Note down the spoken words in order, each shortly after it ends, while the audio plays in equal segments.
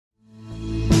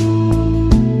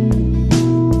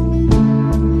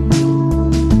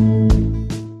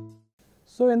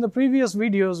in the previous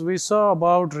videos, we saw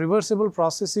about reversible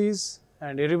processes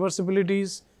and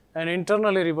irreversibilities and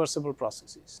internally reversible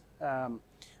processes.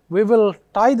 We will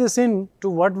tie this in to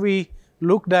what we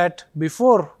looked at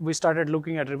before we started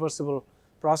looking at reversible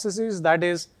processes, that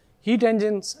is heat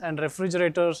engines and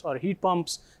refrigerators or heat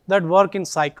pumps that work in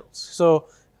cycles. So,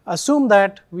 assume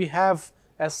that we have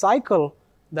a cycle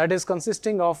that is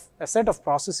consisting of a set of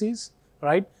processes,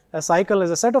 right. A cycle is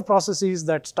a set of processes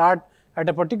that start at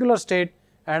a particular state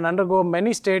and undergo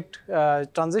many state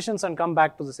transitions and come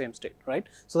back to the same state, right.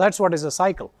 So, that is what is a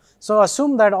cycle. So,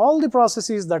 assume that all the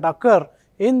processes that occur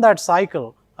in that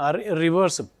cycle are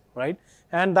reversible, right,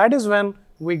 and that is when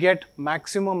we get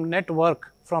maximum net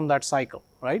work from that cycle,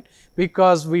 right,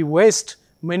 because we waste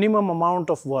minimum amount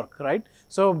of work, right.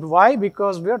 So, why?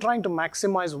 Because we are trying to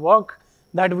maximize work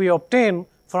that we obtain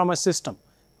from a system.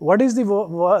 What is the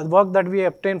work that we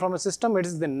obtain from a system? It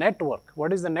is the net work.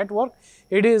 What is the net work?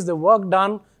 It is the work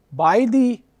done by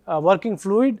the working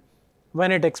fluid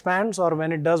when it expands or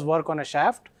when it does work on a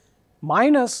shaft,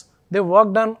 minus the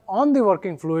work done on the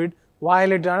working fluid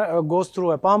while it goes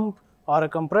through a pump or a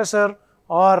compressor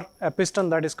or a piston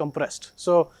that is compressed.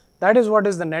 So, that is what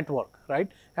is the net work, right.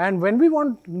 And when we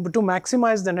want to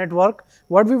maximize the net work,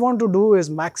 what we want to do is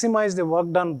maximize the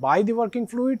work done by the working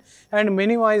fluid and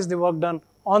minimize the work done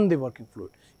on the working fluid.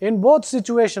 In both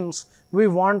situations, we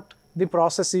want the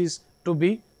processes to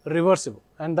be reversible,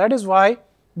 and that is why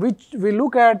we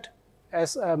look at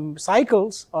as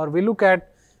cycles, or we look at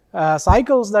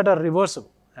cycles that are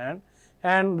reversible,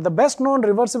 and the best known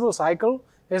reversible cycle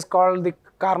is called the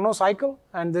Carnot cycle,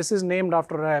 and this is named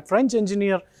after a French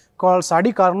engineer called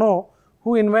Sadi Carnot,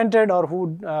 who invented or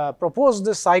who proposed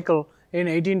this cycle in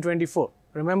 1824.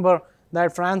 Remember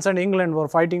that France and England were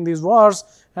fighting these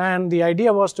wars, and the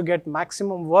idea was to get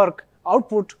maximum work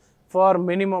output for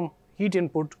minimum heat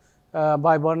input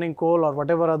by burning coal or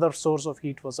whatever other source of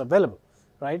heat was available,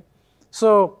 right.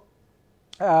 So,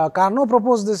 Carnot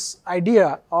proposed this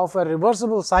idea of a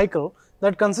reversible cycle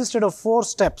that consisted of 4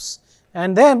 steps,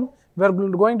 and then we are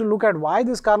going to look at why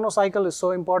this Carnot cycle is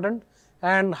so important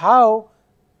and how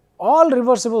all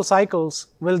reversible cycles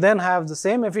will then have the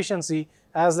same efficiency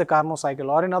as the Carnot cycle,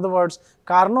 or in other words,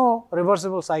 Carnot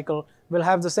reversible cycle will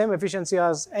have the same efficiency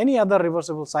as any other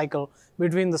reversible cycle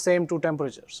between the same 2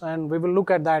 temperatures, and we will look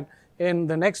at that in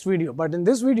the next video. But in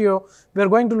this video, we are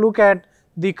going to look at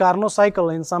the Carnot cycle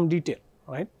in some detail,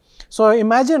 right. So,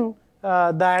 imagine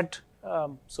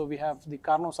so we have the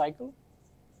Carnot cycle.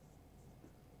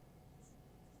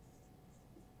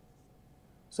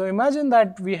 So, imagine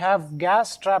that we have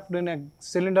gas trapped in a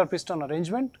cylinder piston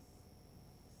arrangement,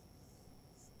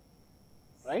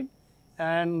 right,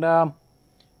 and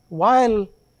while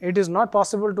it is not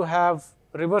possible to have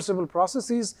reversible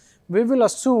processes, we will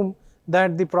assume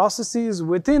that the processes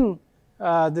within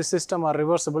the system are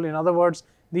reversible. In other words,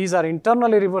 these are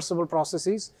internally reversible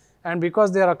processes, and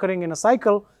because they are occurring in a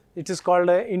cycle, it is called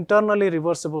an internally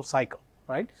reversible cycle,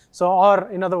 right. So, or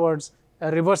in other words, a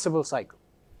reversible cycle,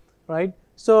 right.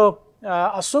 So,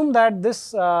 assume that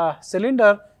this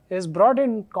cylinder is brought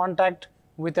in contact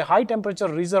with a high temperature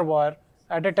reservoir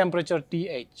at a temperature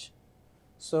Th.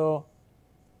 So,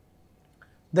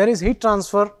 there is heat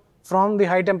transfer from the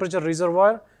high temperature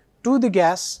reservoir to the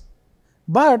gas,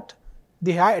 but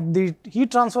the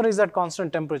heat transfer is at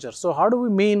constant temperature. So, how do we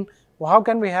mean, how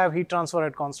can we have heat transfer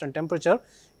at constant temperature?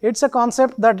 It is a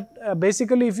concept that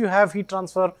basically if you have heat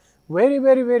transfer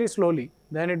very slowly,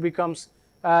 then it becomes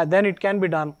then it can be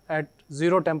done at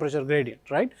 0 temperature gradient,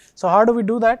 right. So, how do we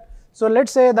do that? So, let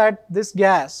us say that this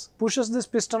gas pushes this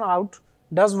piston out,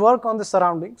 does work on the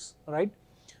surroundings, right.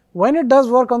 When it does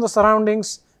work on the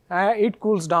surroundings, it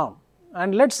cools down,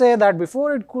 and let us say that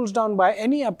before it cools down by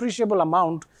any appreciable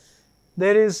amount,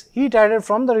 there is heat added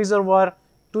from the reservoir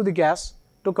to the gas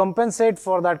to compensate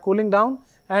for that cooling down,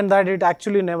 and that it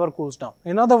actually never cools down.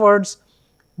 In other words,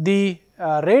 the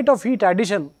rate of heat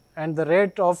addition and the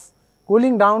rate of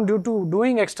cooling down due to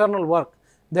doing external work,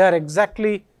 they are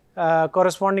exactly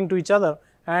corresponding to each other,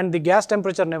 and the gas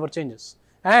temperature never changes.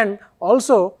 And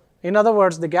also, in other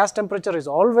words, the gas temperature is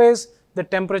always the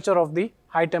temperature of the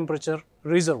high temperature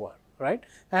reservoir, right.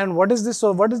 And what is this?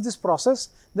 So, what is this process?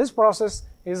 This process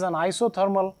is an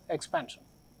isothermal expansion.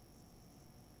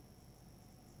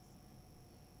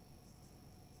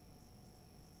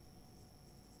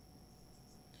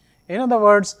 In other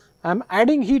words, I am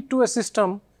adding heat to a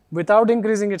system without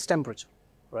increasing its temperature,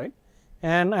 right.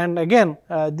 And again,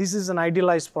 this is an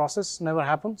idealized process, never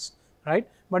happens, right,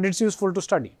 but it is useful to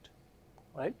study it,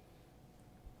 right.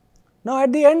 Now,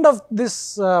 at the end of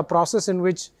this process in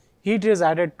which heat is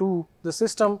added to the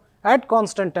system at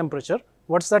constant temperature,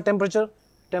 what is that temperature?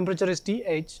 temperature is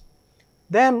Th,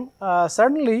 then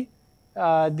suddenly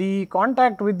the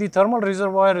contact with the thermal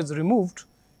reservoir is removed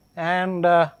and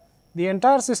the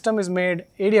entire system is made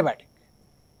adiabatic,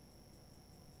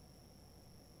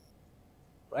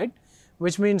 right,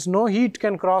 which means no heat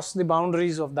can cross the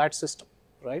boundaries of that system,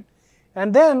 right,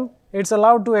 and then it is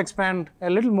allowed to expand a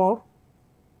little more,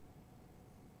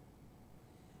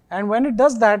 and when it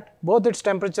does that, both its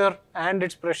temperature and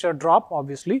its pressure drop,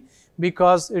 obviously,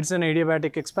 because it is an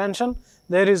adiabatic expansion.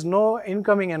 There is no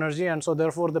incoming energy, and so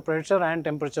therefore the pressure and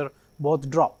temperature both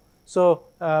drop. So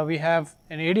we have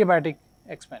an adiabatic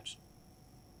expansion.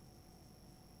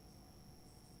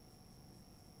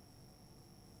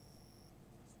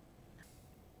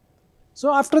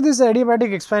 So after this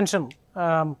adiabatic expansion,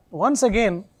 once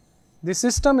again the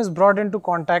system is brought into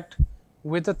contact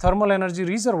with a thermal energy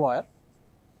reservoir,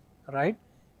 right,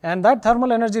 and that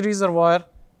thermal energy reservoir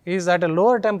is at a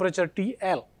lower temperature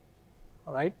TL,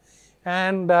 right,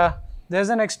 and there is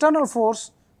an external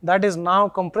force that is now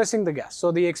compressing the gas.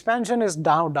 So the expansion is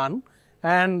now done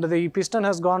and the piston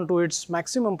has gone to its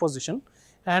maximum position,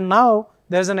 and now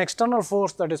there is an external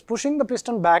force that is pushing the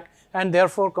piston back and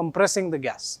therefore compressing the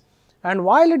gas. And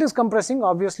while it is compressing,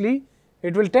 obviously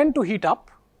it will tend to heat up,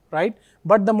 right,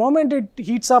 but the moment it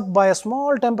heats up by a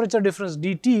small temperature difference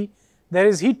dT, there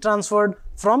is heat transferred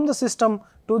from the system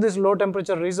to this low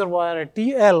temperature reservoir at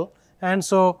TL, and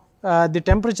so the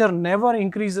temperature never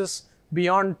increases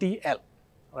beyond TL,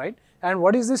 right. And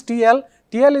what is this TL?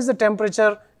 TL is the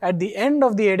temperature at the end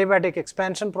of the adiabatic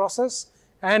expansion process,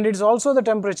 and it is also the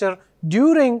temperature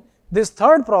during this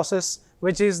third process,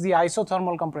 which is the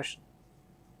isothermal compression.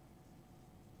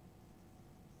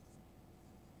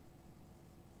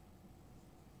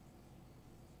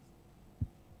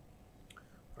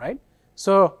 Right.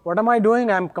 So what am I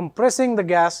doing? I am compressing the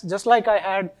gas, just like I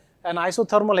had an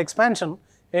isothermal expansion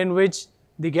in which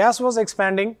the gas was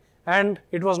expanding and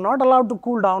it was not allowed to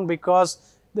cool down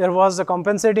because there was a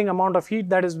compensating amount of heat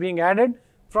that is being added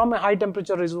from a high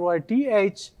temperature reservoir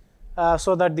Th,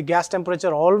 so that the gas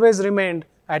temperature always remained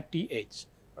at Th,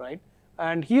 right.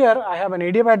 And here I have an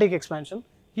adiabatic expansion.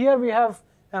 Here we have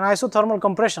an isothermal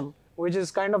compression, which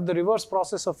is kind of the reverse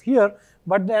process of here,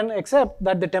 but then except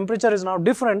that the temperature is now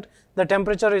different. The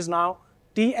temperature is now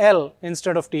TL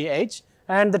instead of Th,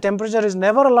 and the temperature is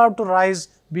never allowed to rise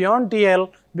beyond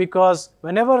TL, because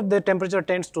whenever the temperature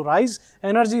tends to rise,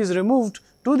 energy is removed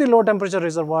to the low temperature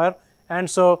reservoir, and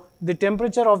so the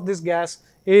temperature of this gas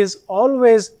is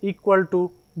always equal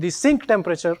to the sink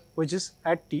temperature, which is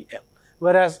at TL,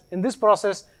 whereas in this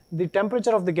process the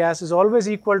temperature of the gas is always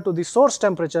equal to the source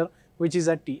temperature, which is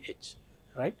at Th,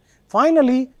 right.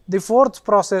 Finally, the fourth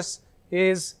process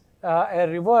is a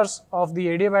reverse of the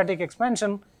adiabatic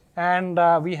expansion, and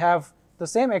we have the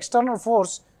same external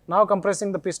force now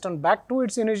compressing the piston back to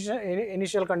its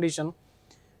initial condition,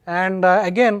 and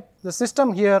again the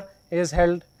system here is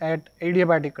held at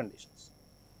adiabatic conditions,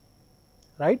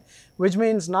 right, which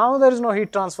means now there is no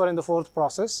heat transfer in the fourth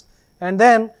process, and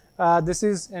then this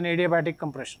is an adiabatic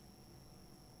compression.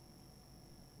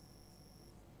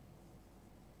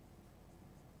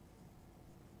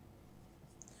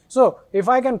 So if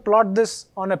I can plot this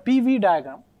on a PV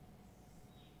diagram,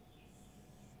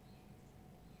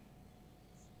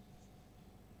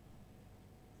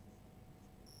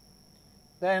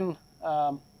 then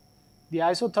the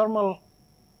isothermal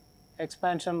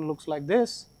expansion looks like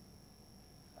this.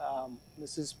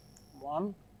 This is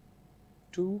 1,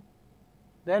 2,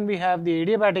 then we have the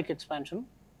adiabatic expansion.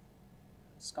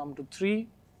 Let's come to 3,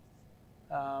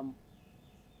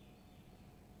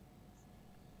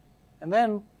 and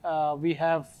then we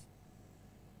have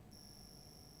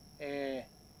a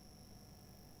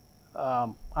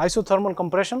isothermal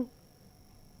compression,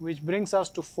 which brings us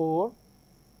to 4,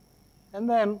 and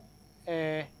then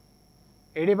a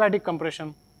adiabatic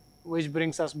compression, which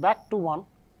brings us back to 1,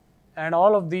 and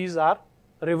all of these are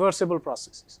reversible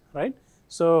processes, right.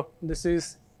 So this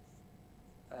is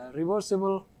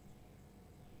reversible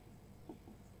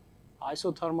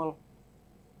isothermal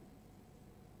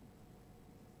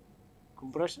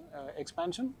compression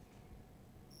expansion.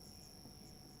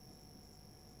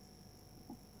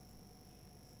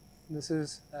 This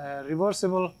is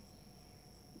reversible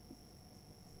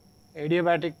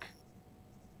adiabatic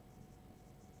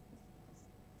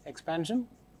expansion.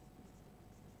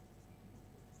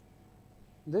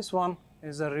 This one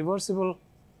is a reversible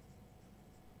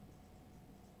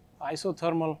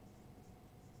isothermal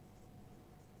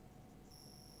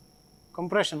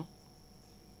compression,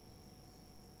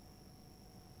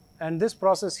 and this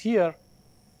process here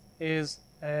is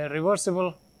a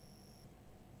reversible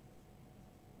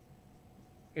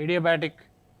adiabatic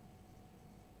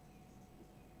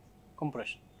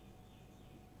compression.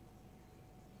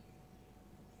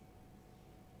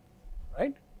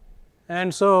 Right?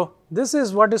 And so, this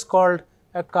is what is called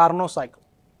a Carnot cycle.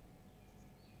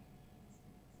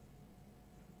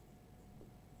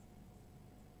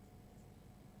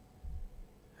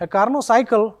 A Carnot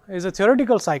cycle is a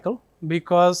theoretical cycle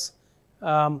because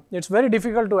it is very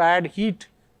difficult to add heat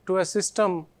to a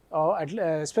system,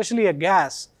 especially a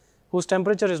gas whose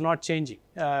temperature is not changing.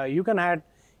 You can add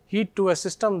heat to a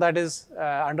system that is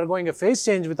undergoing a phase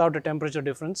change without a temperature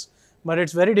difference, but it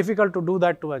is very difficult to do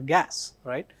that to a gas,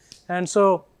 right. And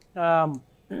so,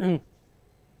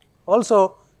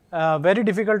 also very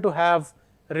difficult to have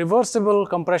reversible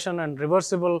compression and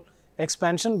reversible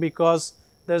expansion because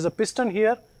there is a piston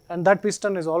here and that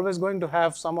piston is always going to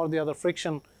have some or the other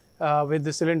friction with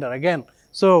the cylinder again.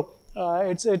 So,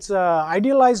 it is an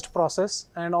idealized process,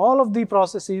 and all of the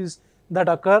processes that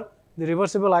occur, the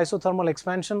reversible isothermal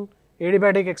expansion,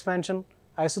 adiabatic expansion,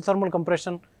 isothermal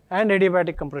compression and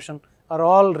adiabatic compression are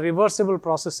all reversible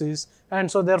processes, and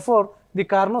so therefore, the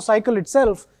Carnot cycle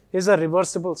itself is a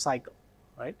reversible cycle,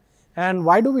 right. And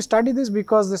why do we study this?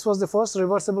 Because this was the first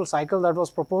reversible cycle that was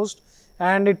proposed,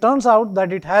 and it turns out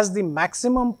that it has the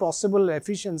maximum possible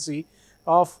efficiency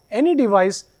of any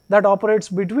device that operates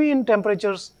between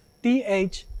temperatures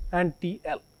TH and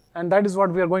TL, and that is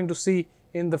what we are going to see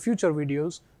in the future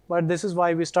videos, but this is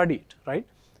why we study it, right.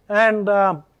 And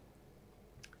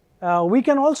we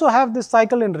can also have this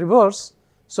cycle in reverse.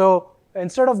 So,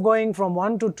 instead of going from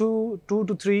 1 to 2, 2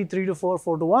 to 3, 3 to 4,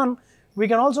 4 to 1, we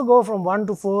can also go from 1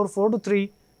 to 4, 4 to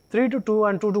 3, 3 to 2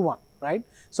 and 2 to 1, right.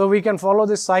 So, we can follow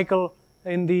this cycle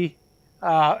in the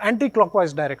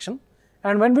anti-clockwise direction,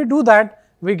 and when we do that,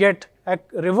 we get a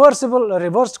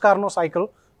reversed Carnot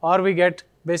cycle, or we get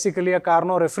basically a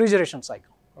Carnot refrigeration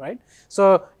cycle, right.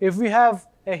 So, if we have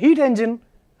a heat engine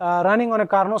running on a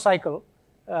Carnot cycle,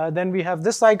 then we have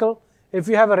this cycle. If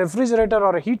we have a refrigerator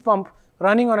or a heat pump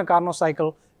running on a Carnot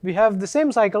cycle, we have the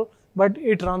same cycle, but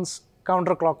it runs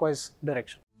counterclockwise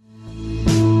direction.